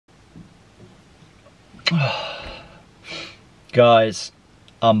Guys,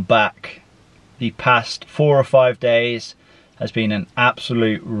 I'm back. The past 4 or 5 days has been an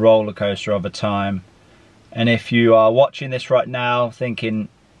absolute roller coaster of a time. And if you are watching this right now thinking,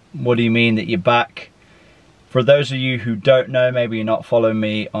 what do you mean that you're back? For those of you who don't know, maybe you're not following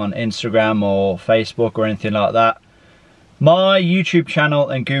me on Instagram or Facebook or anything like that, my YouTube channel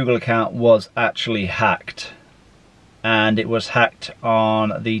and Google account was actually hacked. And it was hacked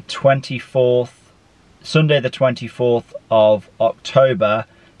on the 24th, Sunday the 24th of October.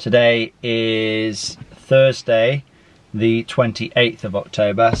 Today is Thursday the 28th of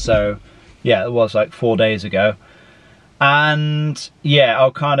October, so yeah, it was like 4 days ago. And yeah,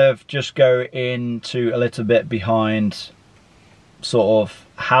 I'll kind of just go into a little bit behind sort of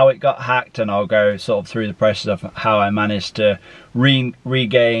how it got hacked, and I'll go sort of through the process of how I managed to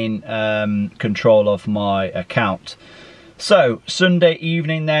regain control of my account. So Sunday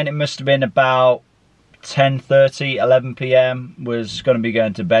evening then, it must have been about 10:30, 11 p.m. was going to be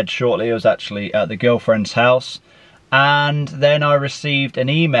going to bed shortly. I was actually at the girlfriend's house, and then I received an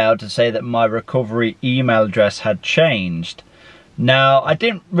email to say that my recovery email address had changed. Now, I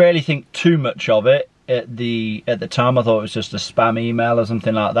didn't really think too much of it at the time. I thought it was just a spam email or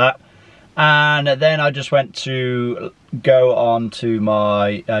something like that. And then I just went to go on to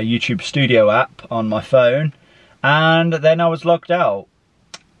my YouTube Studio app on my phone, and then I was logged out.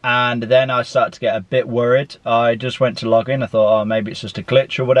 And then I started to get a bit worried. I just went to log in. I thought, oh, maybe it's just a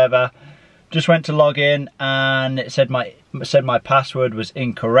glitch or whatever. Just went to log in, and it said my password was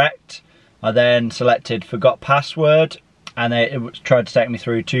incorrect. I then selected forgot password, and it tried to take me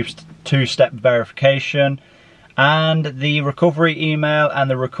through two-step verification. And the recovery email and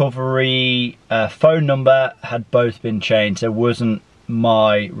the recovery phone number had both been changed. There wasn't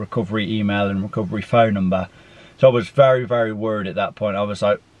my recovery email and recovery phone number. So I was very, very worried at that point. I was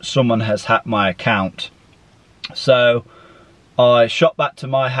like, someone has hacked my account. So I shot back to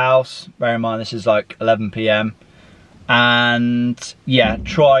my house. Bear in mind, this is like 11 p.m. And yeah,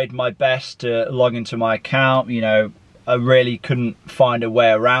 tried my best to log into my account. You know, I really couldn't find a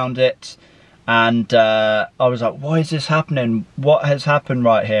way around it. And I was like, why is this happening? What has happened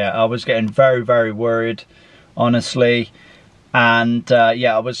right here? I was getting very, very worried, honestly. And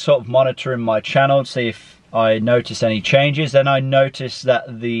yeah, I was sort of monitoring my channel to see if I noticed any changes. Then I noticed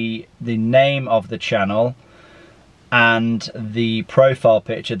that the name of the channel and the profile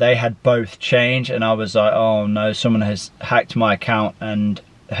picture, they had both changed, and I was like, oh no, someone has hacked my account and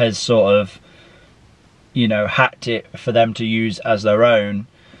has sort of, you know, hacked it for them to use as their own.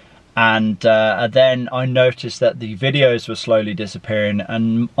 And then I noticed that the videos were slowly disappearing,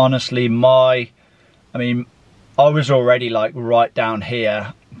 and honestly, I was already like right down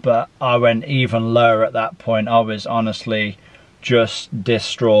here, but I went even lower at that point. I was honestly just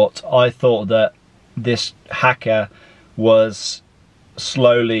distraught. I thought that this hacker was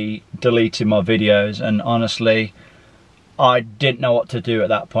slowly deleting my videos, and honestly, I didn't know what to do at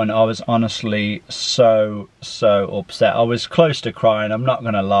that point. I was honestly so upset. I was close to crying, I'm not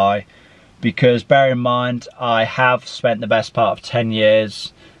gonna lie, because bear in mind, I have spent the best part of 10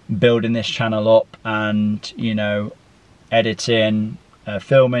 years building this channel up, and you know, editing,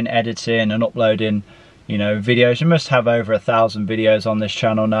 filming, editing and uploading, you know, videos. You must have over 1,000 videos on this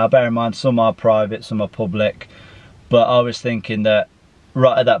channel now. Bear in mind, some are private, some are public, but I was thinking that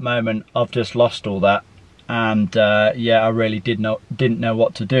right at that moment I've just lost all that. And yeah, I really didn't know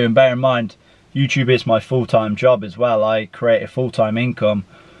what to do. And bear in mind, YouTube is my full-time job as well. I create a full-time income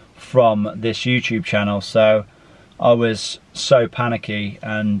from this YouTube channel, so I was so panicky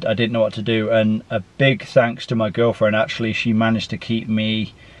and I didn't know what to do. And a big thanks to my girlfriend, actually. She managed to keep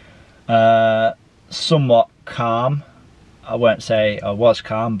me somewhat calm. I won't say I was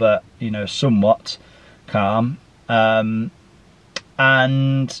calm, but you know, somewhat calm. And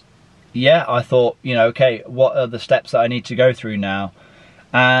yeah, I thought, you know, okay, what are the steps that I need to go through now?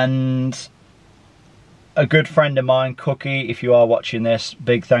 And a good friend of mine, Cookie, if you are watching this,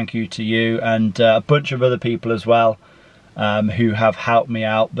 big thank you to you, and a bunch of other people as well who have helped me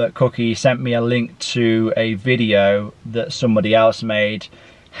out. But Cookie sent me a link to a video that somebody else made,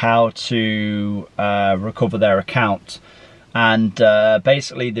 how to recover their account. And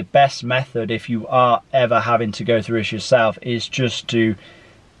basically the best method, if you are ever having to go through this yourself, is just to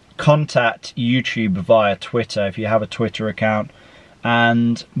contact YouTube via Twitter, if you have a Twitter account.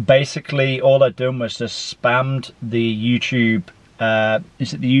 And basically all I'd done was just spammed the YouTube,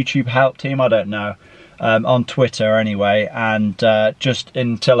 is it the YouTube help team? I don't know, on Twitter anyway, and just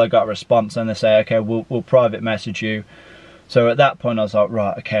until I got a response, and they say, okay, we'll private message you. So at that point I was like,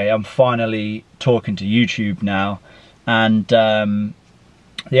 right, okay, I'm finally talking to YouTube now. And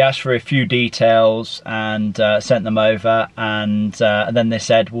they asked for a few details and sent them over, and then they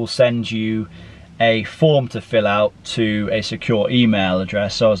said, we'll send you a form to fill out to a secure email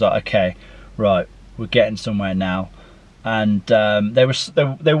address. So I was like, okay, right, we're getting somewhere now. And there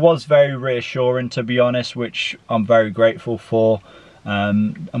was very reassuring, to be honest, which I'm very grateful for.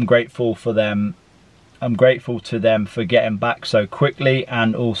 I'm grateful for them. I'm grateful to them for getting back so quickly,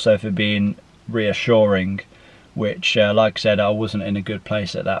 and also for being reassuring, which like I said, I wasn't in a good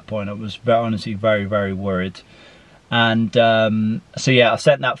place at that point. I was honestly very, very worried. And so yeah, I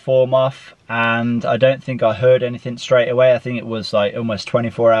sent that form off, and I don't think I heard anything straight away. I think it was like almost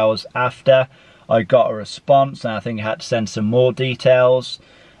 24 hours after I got a response, and I think I had to send some more details.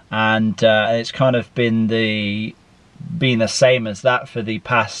 And it's kind of been the same as that for the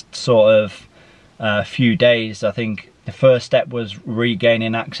past sort of few days. I think the first step was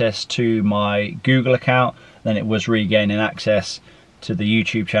regaining access to my Google account, then it was regaining access to the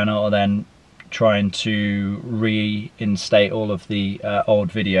YouTube channel, and then trying to reinstate all of the old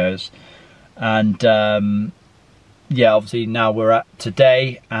videos. And yeah, obviously now we're at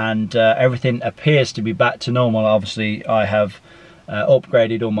today, and everything appears to be back to normal. Obviously I have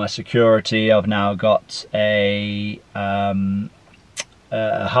upgraded all my security. I've now got a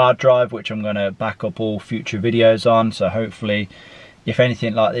hard drive which I'm going to back up all future videos on, so hopefully if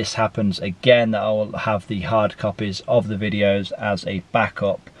anything like this happens again, that I will have the hard copies of the videos as a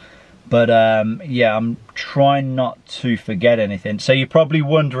backup. But yeah, I'm trying not to forget anything. So you're probably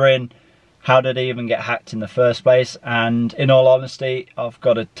wondering, how did I even get hacked in the first place? And in all honesty, I've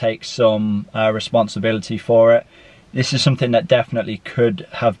got to take some responsibility for it. This is something that definitely could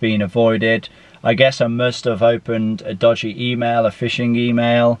have been avoided. I guess I must have opened a dodgy email, a phishing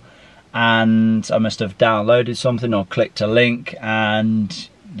email, and I must have downloaded something or clicked a link, and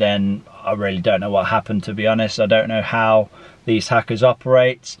then I really don't know what happened, to be honest. I don't know how these hackers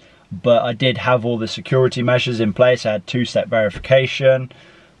operate, but I did have all the security measures in place. I had two-step verification,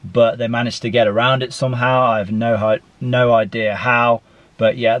 but they managed to get around it somehow. I have no idea how,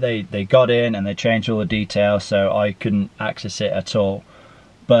 but yeah, they got in and they changed all the details, so I couldn't access it at all.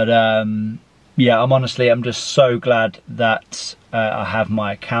 But yeah, I'm just so glad that I have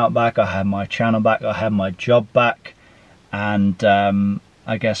my account back, I have my channel back, I have my job back, and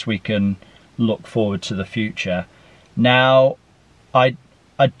I guess we can look forward to the future. Now, I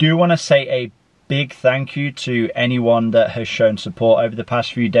do want to say a big thank you to anyone that has shown support over the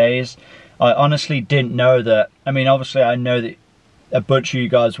past few days. I honestly didn't know that. I mean, obviously I know that a bunch of you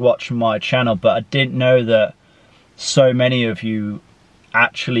guys watch my channel, but I didn't know that so many of you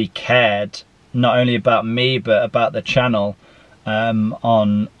actually cared, not only about me but about the channel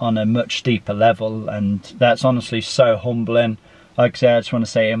on a much deeper level, and that's honestly so humbling. Like I said, I just want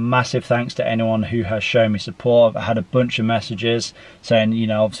to say a massive thanks to anyone who has shown me support. I've had a bunch of messages saying, you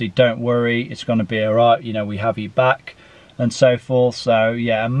know, obviously don't worry, it's going to be alright, you know, we have you back, and so forth. So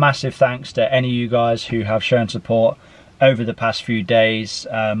yeah, a massive thanks to any of you guys who have shown support over the past few days,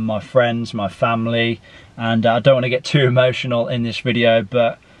 my friends, my family. And I don't want to get too emotional in this video,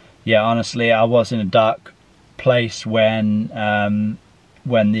 but yeah, honestly, I was in a dark place when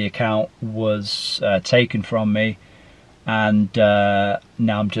the account was taken from me. And now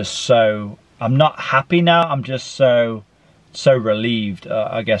I'm not happy now, I'm just so relieved,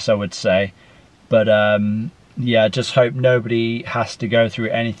 I guess I would say. But yeah, I just hope nobody has to go through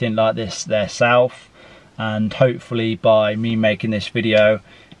anything like this themselves, and hopefully by me making this video,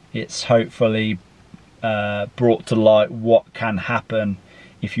 it's hopefully brought to light what can happen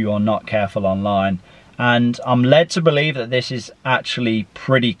if you are not careful online. And I'm led to believe that this is actually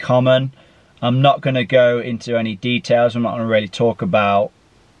pretty common. I'm not going to go into any details. I'm not going to really talk about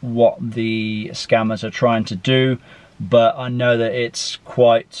what the scammers are trying to do, but I know that it's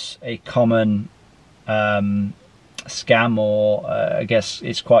quite a common scam, or I guess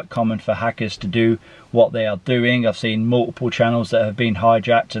it's quite common for hackers to do what they are doing. I've seen multiple channels that have been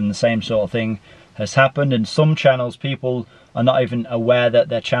hijacked and the same sort of thing has happened, and some channels people are not even aware that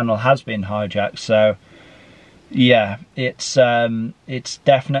their channel has been hijacked. So yeah, it's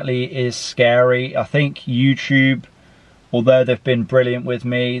definitely is scary. I think YouTube, although they've been brilliant with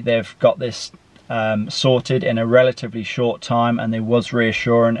me, they've got this sorted in a relatively short time, and they was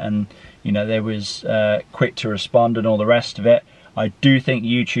reassuring, and you know, they was quick to respond and all the rest of it. I do think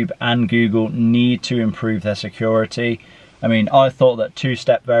YouTube and Google need to improve their security. I mean, I thought that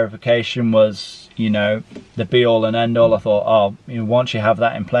two-step verification was, you know, the be-all and end-all. I thought, oh, you know, once you have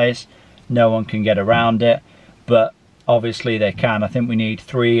that in place, no one can get around it. But obviously they can. I think we need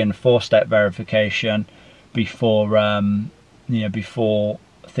 3- and 4-step verification before, you know, before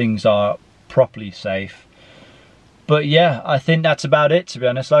things are properly safe. But yeah, I think that's about it, to be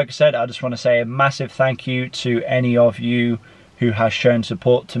honest. Like I said, I just want to say a massive thank you to any of you who has shown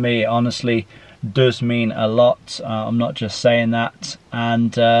support to me. It honestly does mean a lot. I'm not just saying that.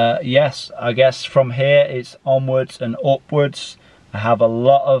 And yes, I guess from here it's onwards and upwards. I have a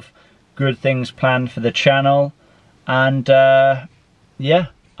lot of good things planned for the channel, and yeah,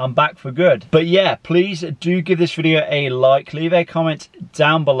 I'm back for good. But yeah, please do give this video a like, leave a comment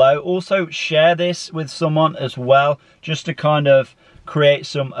down below. Also share this with someone as well, just to kind of create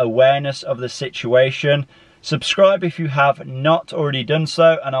some awareness of the situation. Subscribe if you have not already done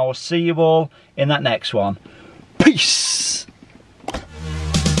so, and I will see you all in that next one. Peace!